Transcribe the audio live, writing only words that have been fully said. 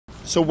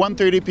So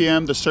 1:30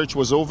 p.m. the search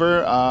was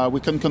over. We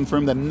can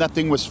confirm that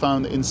nothing was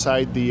found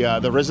inside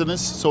the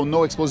residence. So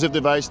no explosive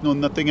device, no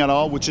nothing at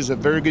all, which is a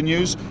very good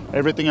news.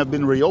 Everything has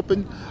been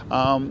reopened.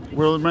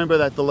 We'll remember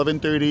that at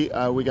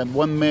 11:30 we got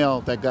one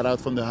male that got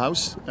out from the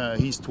house.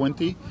 He's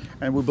 20,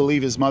 and we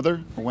believe his mother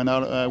went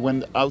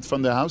out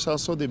from the house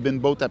also. They've been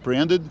both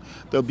apprehended.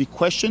 They'll be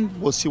questioned.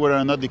 We'll see whether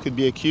or not they could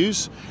be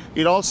accused.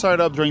 It all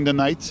started up during the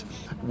night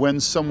when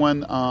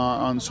someone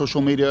on social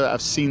media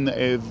have seen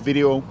a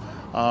video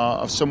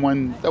of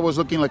someone that was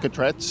looking like a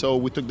threat, so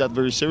we took that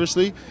very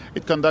seriously.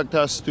 It conducted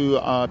us to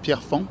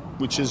Pierrefonds,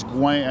 which is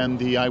Gouin and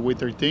the Highway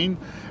 13.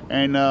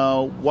 And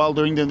while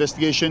during the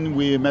investigation,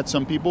 we met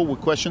some people, we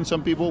questioned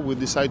some people, we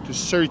decided to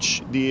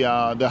search the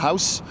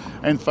house,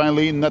 and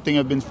finally nothing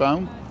had been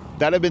found.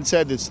 That had been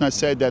said, it's not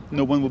said that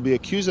no one will be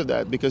accused of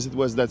that because it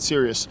was that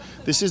serious.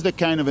 This is the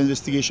kind of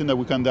investigation that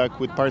we conduct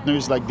with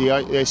partners like the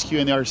SQ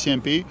and the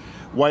RCMP.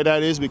 Why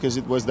that is? Because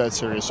it was that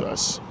serious to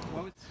us.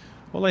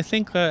 Well, I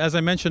think, as I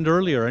mentioned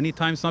earlier,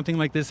 anytime something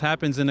like this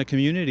happens in a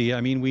community,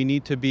 I mean, we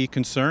need to be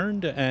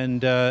concerned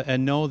and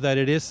know that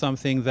it is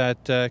something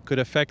that could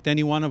affect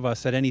any one of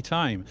us at any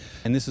time.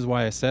 And this is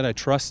why I said I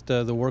trust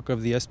the work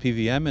of the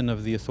SPVM and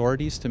of the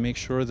authorities to make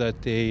sure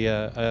that they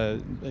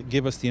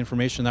give us the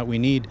information that we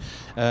need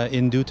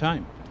in due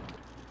time.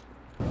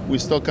 We're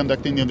still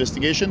conducting the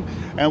investigation,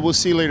 and we'll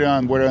see later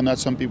on whether or not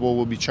some people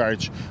will be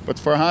charged. But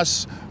for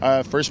us,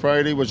 first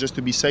priority was just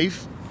to be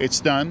safe. It's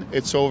done,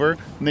 it's over,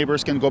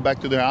 neighbors can go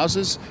back to their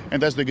houses,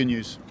 and that's the good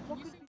news.